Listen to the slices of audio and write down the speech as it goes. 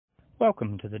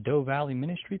Welcome to the Doe Valley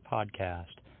Ministry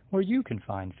Podcast, where you can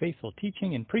find faithful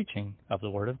teaching and preaching of the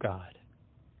Word of God.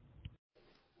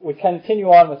 We continue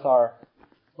on with our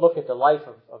look at the life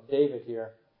of David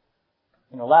here.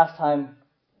 Last time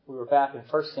we were back in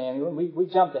 1 Samuel, and we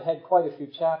jumped ahead quite a few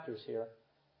chapters here.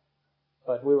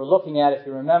 But we were looking at, if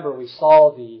you remember, we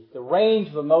saw the range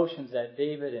of emotions that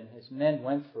David and his men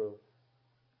went through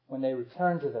when they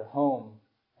returned to their home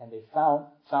and they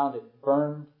found it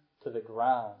burned to the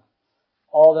ground.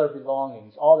 All their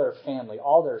belongings, all their family,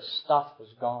 all their stuff was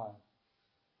gone.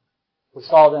 We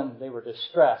saw them, they were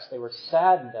distressed, they were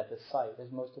saddened at the sight,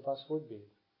 as most of us would be.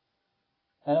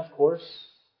 And of course,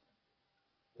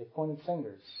 they pointed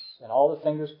fingers, and all the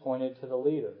fingers pointed to the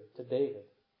leader, to David,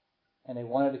 and they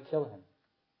wanted to kill him.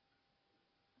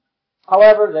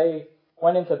 However, they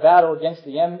went into battle against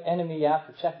the enemy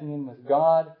after checking in with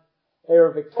God. They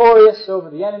were victorious over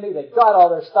the enemy, they got all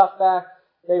their stuff back,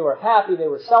 they were happy, they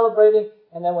were celebrating,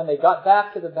 and then when they got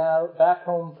back to the battle, back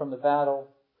home from the battle,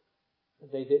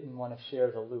 they didn't want to share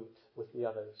the loot with the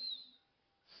others.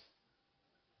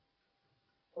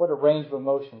 What a range of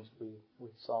emotions we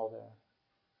saw there.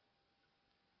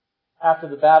 After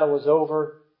the battle was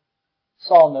over,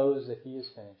 Saul knows that he is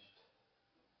finished.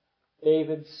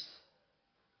 David's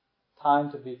time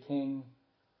to be king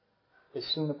is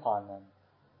soon upon them.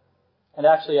 And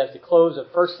actually, at the close of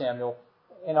 1 Samuel,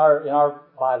 in our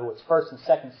Bible, it's 1 and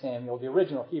 2 Samuel. The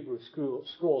original Hebrew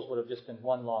scrolls would have just been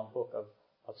one long book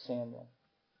of Samuel.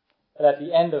 But at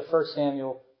the end of 1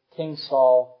 Samuel, King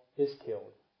Saul is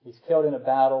killed. He's killed in a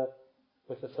battle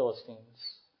with the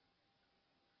Philistines.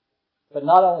 But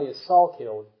not only is Saul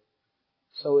killed,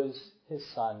 so is his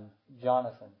son,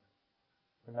 Jonathan.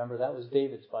 Remember, that was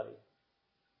David's buddy.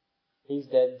 He's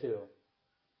dead too.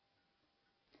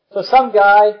 So some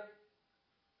guy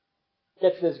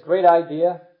gets this great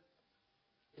idea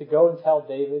to go and tell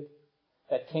David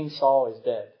that King Saul is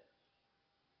dead.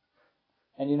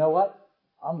 And you know what?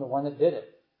 I'm the one that did it.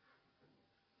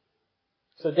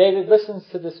 So David listens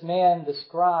to this man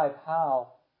describe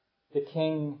how the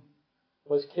king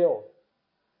was killed.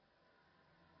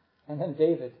 And then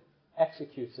David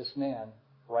executes this man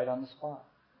right on the spot.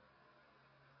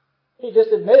 He just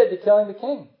admitted to killing the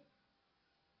king.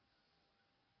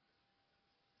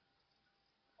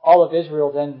 All of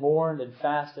Israel then mourned and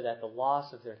fasted at the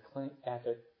loss of their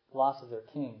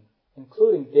king,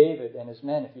 including David and his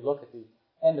men. If you look at the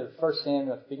end of 1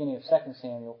 Samuel, at the beginning of 2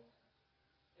 Samuel,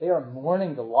 they are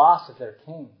mourning the loss of their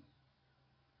king,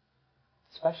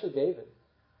 especially David.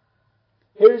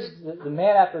 Here's the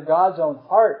man after God's own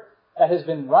heart that has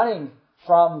been running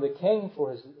from the king for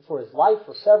his life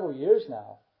for several years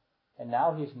now, and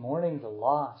now he's mourning the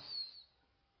loss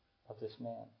of this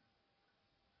man.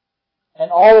 And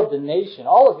all of the nation,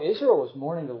 all of Israel was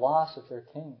mourning the loss of their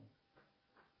king.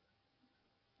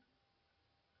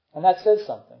 And that says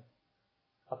something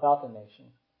about the nation.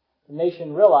 The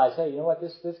nation realized, hey, you know what,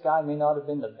 this guy may not have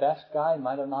been the best guy,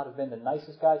 might not have been the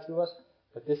nicest guy to us,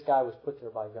 but this guy was put there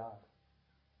by God.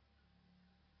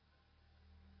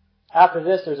 After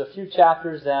this, there's a few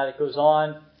chapters that it goes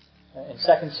on in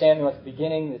 2 Samuel at the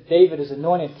beginning that David is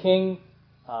anointed king.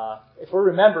 If we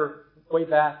remember, way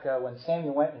back when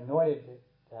Samuel went and anointed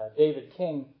David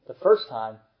king the first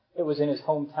time, it was in his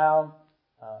hometown,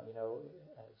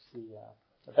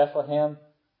 Bethlehem.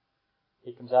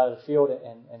 He comes out of the field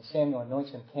and Samuel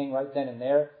anoints him king right then and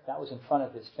there. That was in front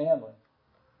of his family.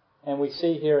 And we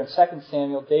see here in 2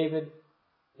 Samuel, David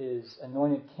is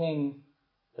anointed king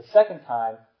the second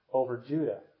time over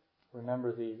Judah.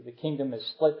 Remember, the kingdom is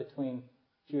split between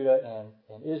Judah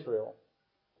and Israel.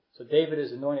 So David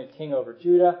is anointed king over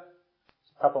Judah.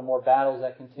 A couple more battles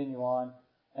that continue on,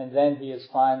 and then he is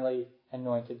finally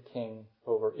anointed king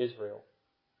over Israel.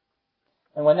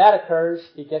 And when that occurs,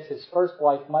 he gets his first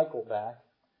wife, Michal, back,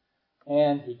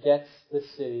 and he gets the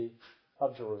city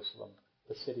of Jerusalem,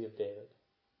 the city of David.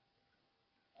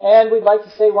 And we'd like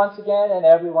to say once again, and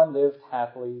everyone lived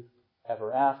happily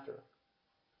ever after.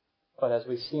 But as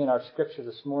we see in our scripture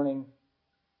this morning,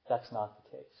 that's not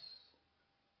the case.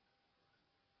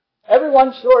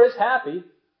 Everyone sure is happy.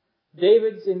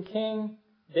 David's as king.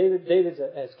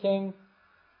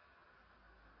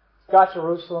 He's got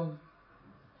Jerusalem.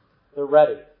 They're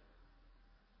ready.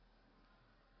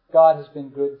 God has been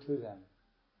good to them.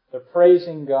 They're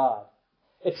praising God.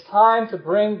 It's time to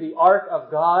bring the ark of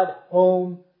God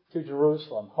home to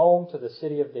Jerusalem, home to the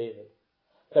city of David.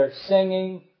 They're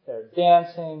singing, they're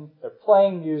dancing, they're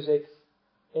playing music.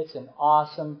 It's an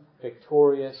awesome,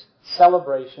 victorious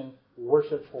celebration,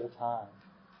 worshipful time.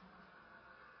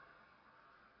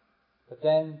 But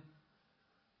then,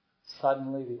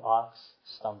 suddenly the ox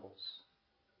stumbles.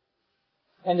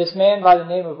 And this man by the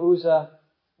name of Uzzah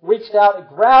reached out and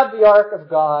grabbed the ark of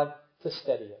God to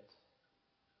steady it.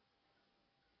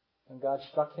 And God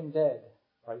struck him dead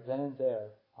right then and there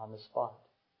on the spot.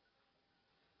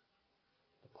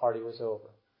 The party was over.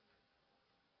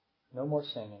 No more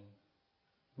singing.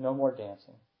 No more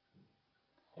dancing.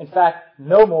 In fact,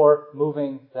 no more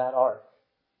moving that ark.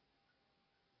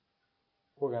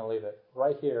 We're going to leave it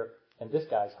right here in this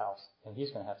guy's house, and he's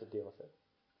going to have to deal with it.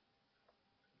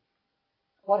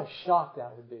 What a shock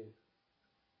that would be.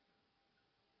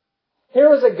 Here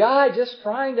was a guy just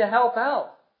trying to help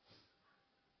out,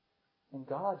 and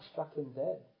God struck him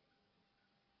dead.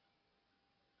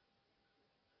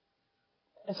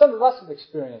 And some of us have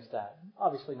experienced that.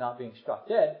 Obviously not being struck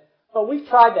dead, but we've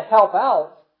tried to help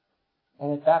out,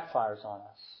 and it backfires on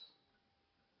us.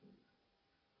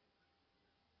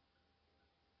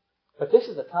 But this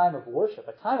is a time of worship,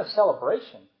 a time of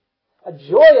celebration, a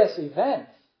joyous event.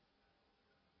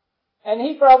 And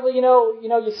he probably,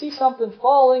 you see something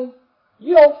falling,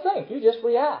 you don't think, you just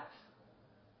react.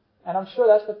 And I'm sure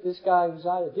that's what this guy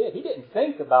Uzziah did. He didn't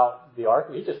think about the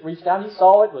ark. He just reached down, he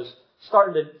saw it was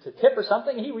starting to tip or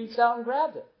something, and he reached out and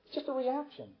grabbed it. It's just a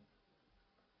reaction.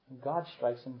 And God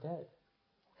strikes him dead.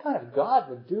 What kind of God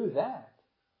would do that?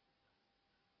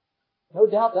 No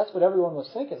doubt that's what everyone was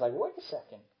thinking. It's like, wait a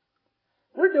second.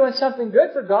 We're doing something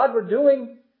good for God. We're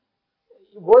doing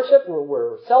worship.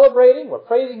 We're celebrating. We're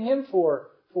praising Him for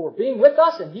being with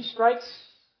us, and He strikes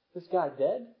this guy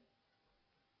dead.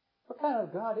 What kind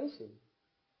of God is He?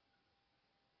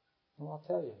 Well, I'll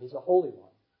tell you, He's a holy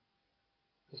one.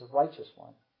 He's a righteous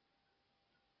one.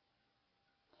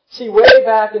 See, way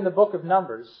back in the book of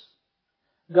Numbers,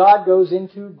 God goes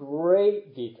into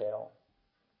great detail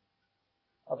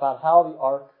about how the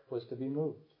ark was to be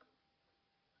moved.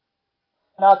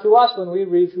 Now, to us, when we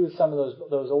read through some of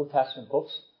those Old Testament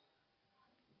books,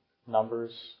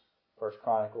 Numbers, 1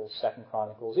 Chronicles, 2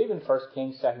 Chronicles, even 1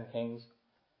 Kings, 2 Kings,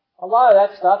 a lot of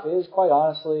that stuff is, quite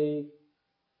honestly,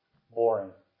 boring,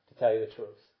 to tell you the truth.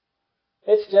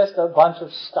 It's just a bunch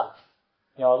of stuff.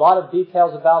 A lot of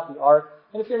details about the ark.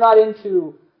 And if you're not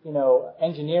into,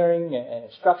 engineering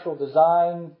and structural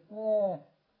design,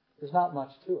 there's not much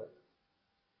to it.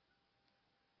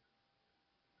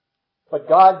 But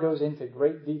God goes into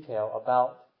great detail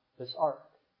about this ark.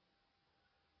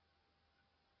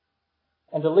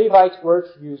 And the Levites were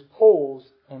to use poles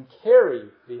and carry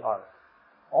the ark.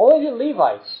 Only the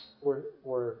Levites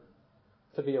were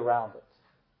to be around it.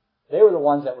 They were the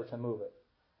ones that were to move it.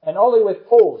 And only with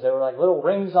poles. There were like little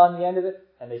rings on the end of it,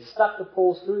 and they stuck the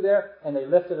poles through there, and they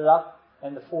lifted it up,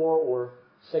 and the 4 or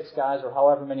 6 guys, or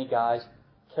however many guys,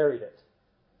 carried it.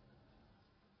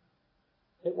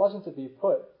 It wasn't to be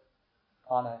put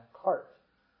on a cart.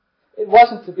 It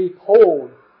wasn't to be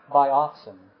pulled by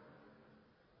oxen.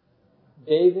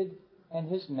 David and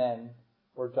his men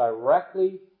were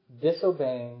directly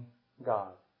disobeying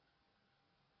God.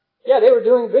 Yeah, they were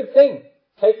doing a good thing,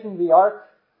 taking the ark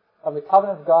of the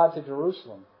covenant of God to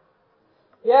Jerusalem.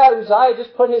 Yeah, Uzziah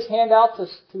just put his hand out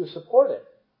to support it.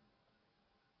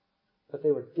 But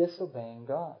they were disobeying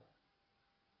God.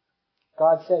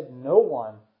 God said no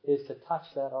one is to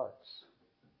touch that ark.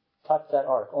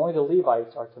 Only the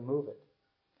Levites are to move it.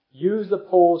 Use the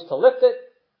poles to lift it,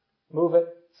 move it,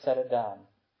 set it down.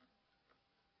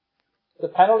 The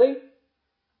penalty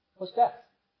was death.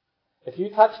 If you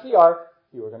touched the ark,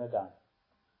 you were going to die.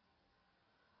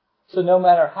 So no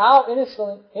matter how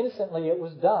innocently it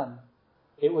was done,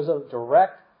 it was a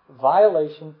direct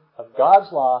violation of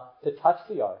God's law to touch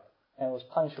the ark, and it was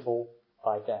punishable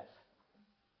by death.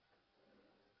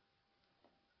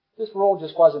 This rule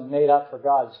just wasn't made up for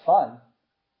God's fun,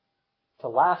 to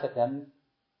laugh at them,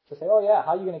 to say, oh yeah,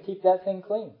 how are you going to keep that thing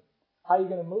clean? How are you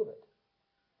going to move it?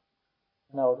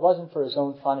 No, it wasn't for His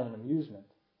own fun and amusement.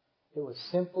 It was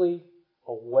simply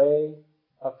a way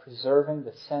of preserving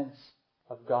the sense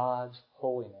of God's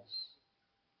holiness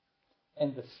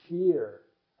and the fear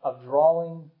of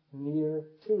drawing near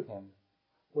to Him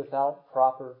without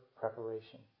proper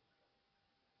preparation.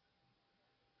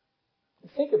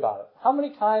 Think about it. How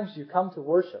many times do you come to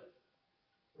worship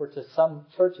or to some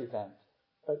church event,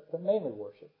 but mainly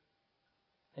worship,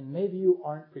 and maybe you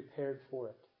aren't prepared for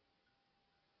it?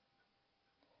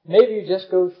 Maybe you just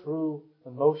go through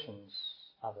the motions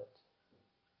of it.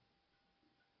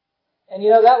 And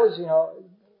that was,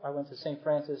 I went to St.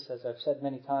 Francis, as I've said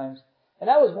many times, and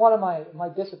that was one of my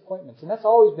disappointments. And that's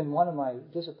always been one of my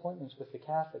disappointments with the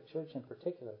Catholic Church in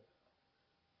particular.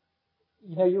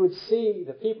 You would see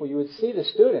the people, you would see the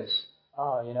students.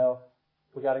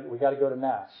 We got to go to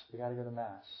Mass. We got to go to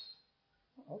Mass.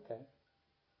 Okay,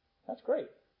 that's great.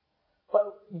 But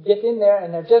you get in there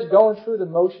and they're just going through the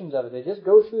motions of it. They just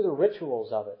go through the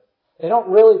rituals of it. They don't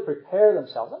really prepare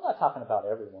themselves. I'm not talking about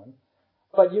everyone,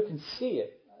 but you can see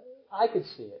it. I could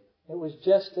see it. It was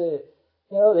just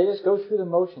they just go through the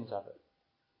motions of it.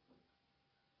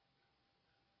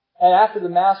 And after the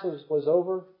Mass was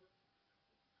over,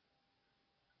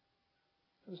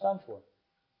 it was done for.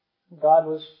 God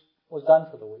was done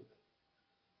for the week.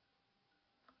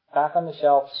 Back on the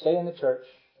shelf, stay in the church,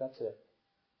 that's it.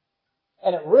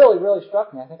 And it really, really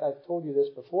struck me, I think I've told you this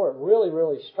before, it really,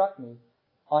 really struck me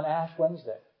on Ash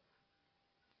Wednesday.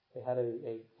 They had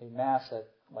a Mass at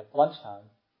lunchtime,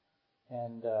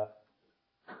 and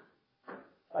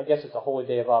I guess it's a holy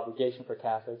day of obligation for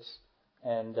Catholics,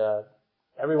 and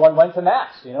everyone went to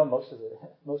Mass. Most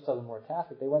of them were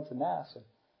Catholic. They went to Mass,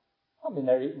 and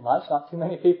they're eating lunch. Not too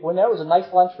many people in there. It was a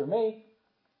nice lunch for me.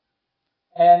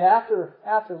 And after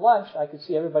lunch, I could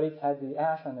see everybody had the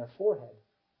ash on their forehead,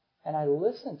 and I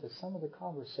listened to some of the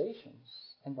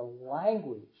conversations, and the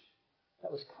language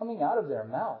that was coming out of their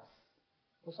mouth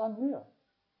was unreal.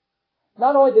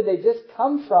 Not only did they just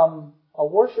come from a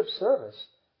worship service,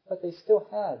 but they still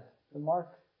had the mark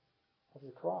of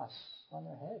the cross on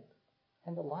their head.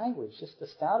 And the language just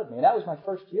astounded me. And that was my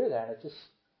first year there,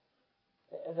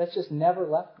 and that just never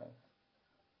left me.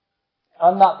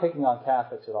 I'm not picking on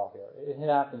Catholics at all here. It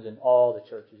happens in all the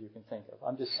churches you can think of.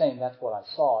 I'm just saying that's what I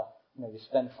saw. You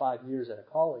spend 5 years at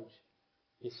a college,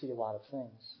 you see a lot of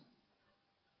things.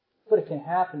 But it can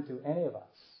happen to any of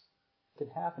us. It can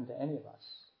happen to any of us.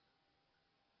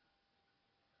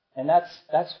 And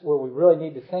that's where we really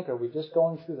need to think. Are we just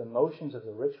going through the motions of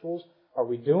the rituals? Are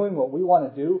we doing what we want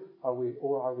to do?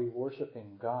 Or are we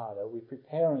worshiping God? Are we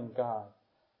preparing God?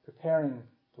 Preparing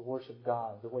to worship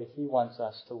God the way He wants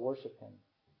us to worship Him.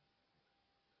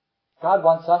 God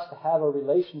wants us to have a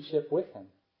relationship with Him.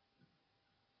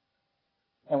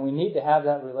 And we need to have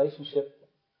that relationship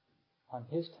on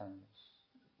His terms,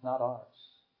 not ours.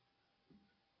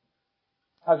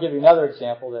 I'll give you another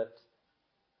example that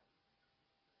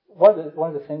one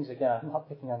of the things, again, I'm not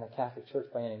picking on the Catholic Church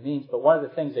by any means, but one of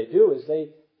the things they do is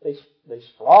they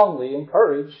strongly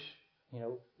encourage,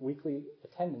 weekly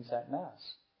attendance at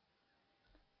Mass.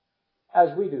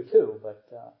 As we do too, but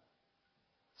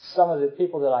some of the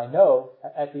people that I know,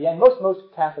 at the end, most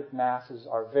Catholic Masses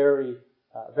are very,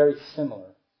 very similar.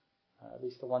 At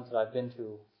least the ones that I've been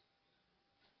to,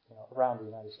 around the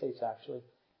United States actually.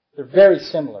 They're very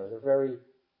similar. They're very,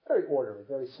 very orderly,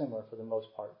 very similar for the most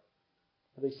part.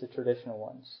 At least the traditional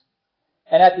ones.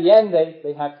 And at the end,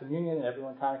 they have communion, and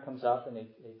everyone kind of comes up and they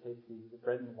take the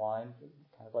bread and wine,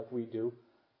 kind of like we do.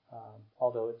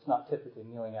 Although it's not typically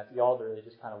kneeling at the altar, they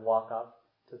just kind of walk up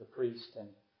to the priest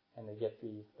and they get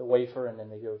the wafer, and then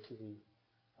they go to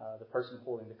the person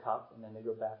holding the cup, and then they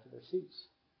go back to their seats.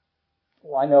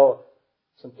 Well, I know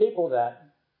some people that,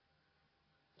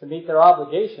 to meet their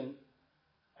obligation,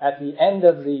 at the end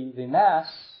of the Mass,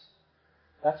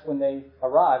 that's when they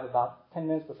arrive, about 10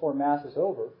 minutes before Mass is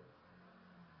over.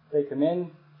 They come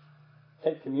in,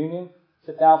 take communion,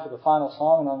 sit down for the final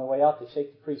song, and on the way out they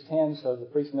shake the priest's hand so the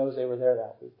priest knows they were there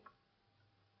that week.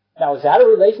 Now, is that a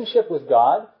relationship with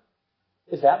God?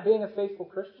 Is that being a faithful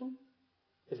Christian?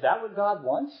 Is that what God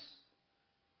wants?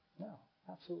 No,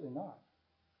 absolutely not.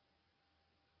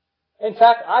 In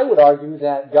fact, I would argue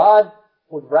that God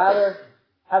would rather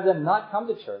have them not come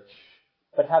to church,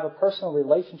 but have a personal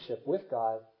relationship with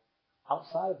God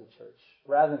outside of the church,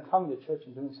 rather than coming to church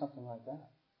and doing something like that.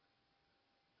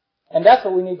 And that's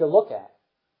what we need to look at.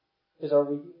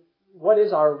 What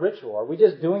is our ritual? Are we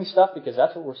just doing stuff because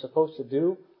that's what we're supposed to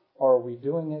do? Or are we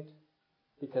doing it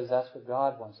because that's what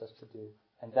God wants us to do,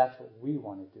 and that's what we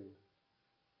want to do,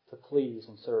 to please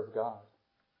and serve God?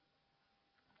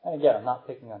 And again, I'm not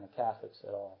picking on the Catholics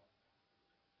at all.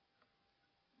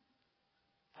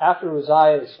 After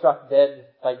Uzziah is struck dead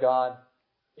by God,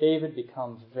 David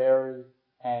becomes very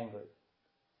angry.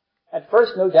 At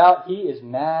first, no doubt, he is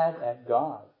mad at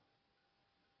God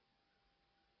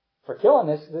for killing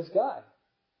this guy.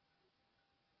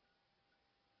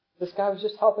 This guy was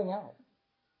just helping out.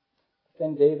 But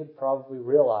then David probably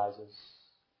realizes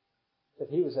that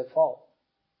he was at fault.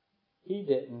 He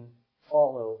didn't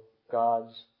follow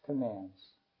God's commands.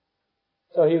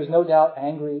 So he was no doubt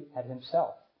angry at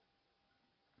himself.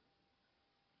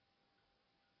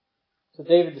 So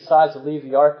David decides to leave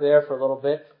the ark there for a little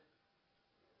bit.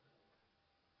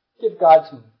 Give God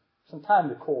some time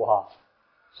to cool off,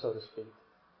 so to speak.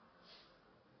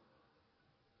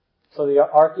 So the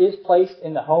ark is placed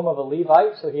in the home of a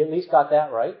Levite, so he at least got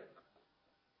that right.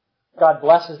 God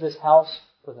blesses this house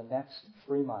for the next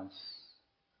 3 months.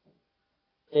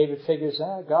 David figures,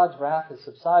 God's wrath has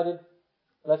subsided.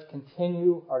 let's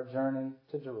continue our journey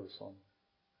to Jerusalem.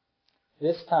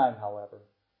 This time, however,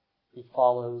 he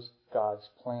follows God's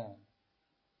plan.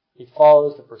 He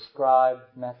follows the prescribed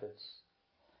methods.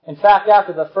 In fact,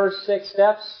 after the first 6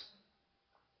 steps,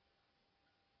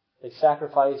 they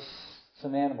sacrifice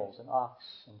some animals, an ox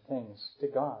and things, to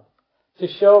God, to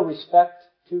show respect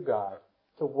to God,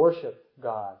 to worship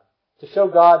God, to show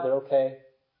God that, okay,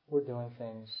 we're doing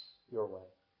things your way.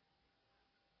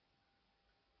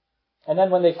 And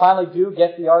then when they finally do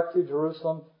get the ark through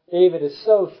Jerusalem, David is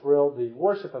so thrilled. The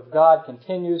worship of God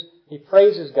continues. He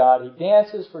praises God. He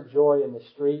dances for joy in the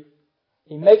street.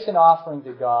 He makes an offering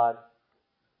to God,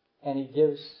 and he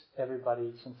gives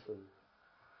everybody some food.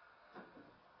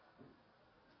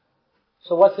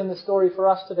 So what's in the story for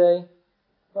us today?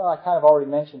 Well, I kind of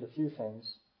already mentioned a few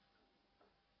things.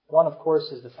 One, of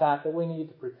course, is the fact that we need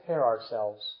to prepare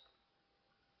ourselves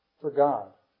for God.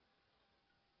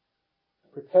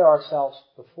 Prepare ourselves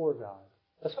before God,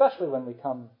 especially when we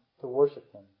come to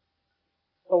worship Him.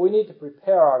 But we need to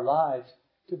prepare our lives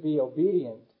to be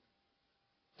obedient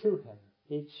to Him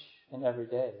each and every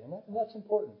day. And that's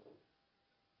important.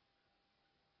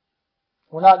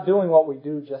 We're not doing what we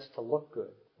do just to look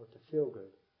good or to feel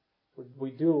good.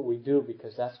 We do what we do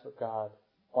because that's what God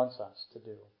wants us to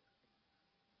do.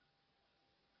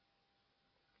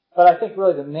 But I think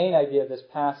really the main idea of this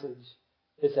passage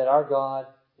is that our God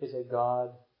is a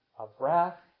God of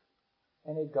wrath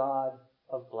and a God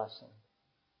of blessing.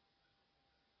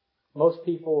 Most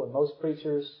people and most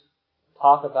preachers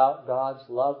talk about God's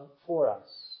love for us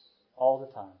all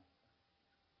the time.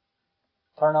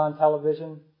 Turn on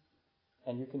television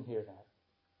and you can hear that.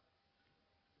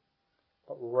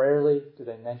 But rarely do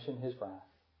they mention His wrath.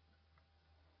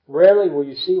 Rarely will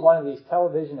you see one of these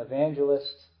television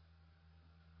evangelists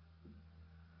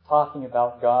talking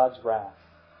about God's wrath.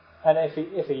 And if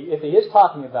he is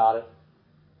talking about it,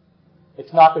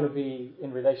 it's not going to be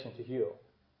in relation to you.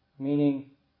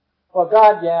 Meaning, well,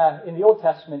 God, yeah, in the Old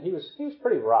Testament, He was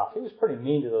pretty rough. He was pretty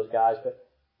mean to those guys, but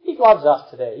He loves us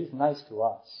today. He's nice to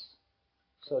us.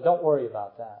 So don't worry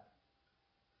about that.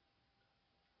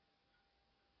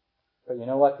 But you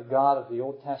know what? The God of the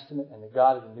Old Testament and the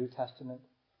God of the New Testament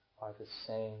are the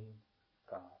same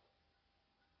God.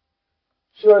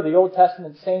 Sure, the Old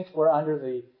Testament saints were under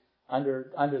the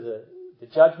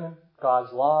judgment,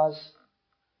 God's laws.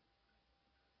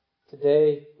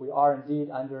 Today, we are indeed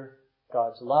under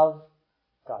God's love,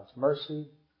 God's mercy,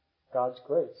 God's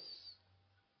grace.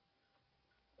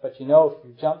 But you know, if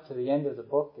you jump to the end of the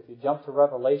book, if you jump to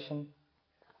Revelation,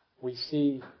 we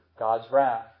see God's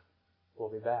wrath will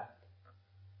be back.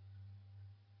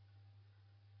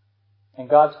 And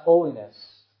God's holiness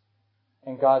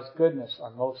and God's goodness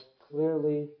are most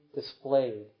clearly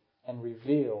displayed and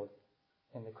revealed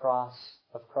in the cross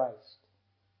of Christ.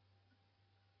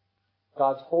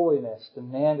 God's holiness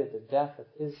demanded the death of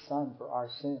His Son for our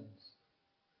sins.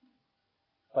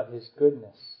 But His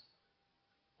goodness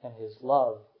and His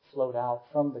love flowed out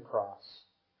from the cross,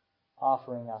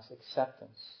 offering us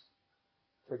acceptance,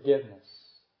 forgiveness,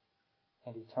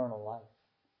 and eternal life.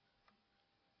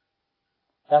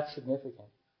 That's significant.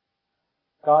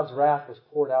 God's wrath was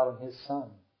poured out on His Son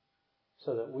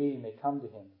so that we may come to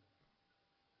Him.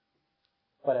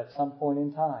 But at some point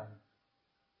in time,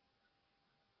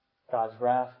 God's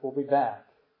wrath will be back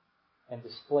and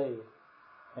displayed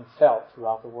and felt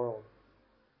throughout the world.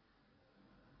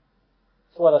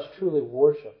 So let us truly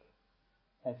worship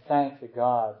and thank the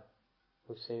God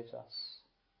who saves us.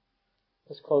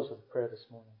 Let's close with a prayer this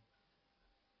morning.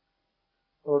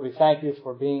 Lord, we thank You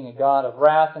for being a God of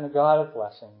wrath and a God of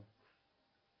blessing.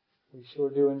 We sure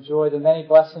do enjoy the many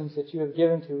blessings that You have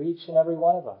given to each and every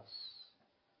one of us.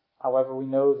 However, we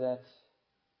know that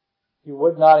You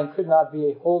would not and could not be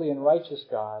a holy and righteous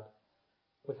God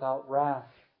without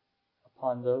wrath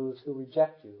upon those who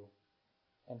reject You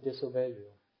and disobey You.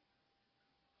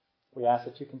 We ask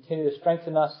that You continue to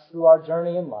strengthen us through our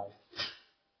journey in life.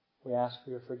 We ask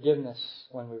for Your forgiveness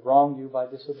when we wrong You by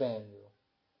disobeying You.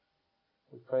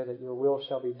 We pray that Your will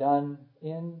shall be done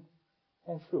in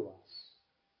and through us.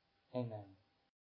 Amen.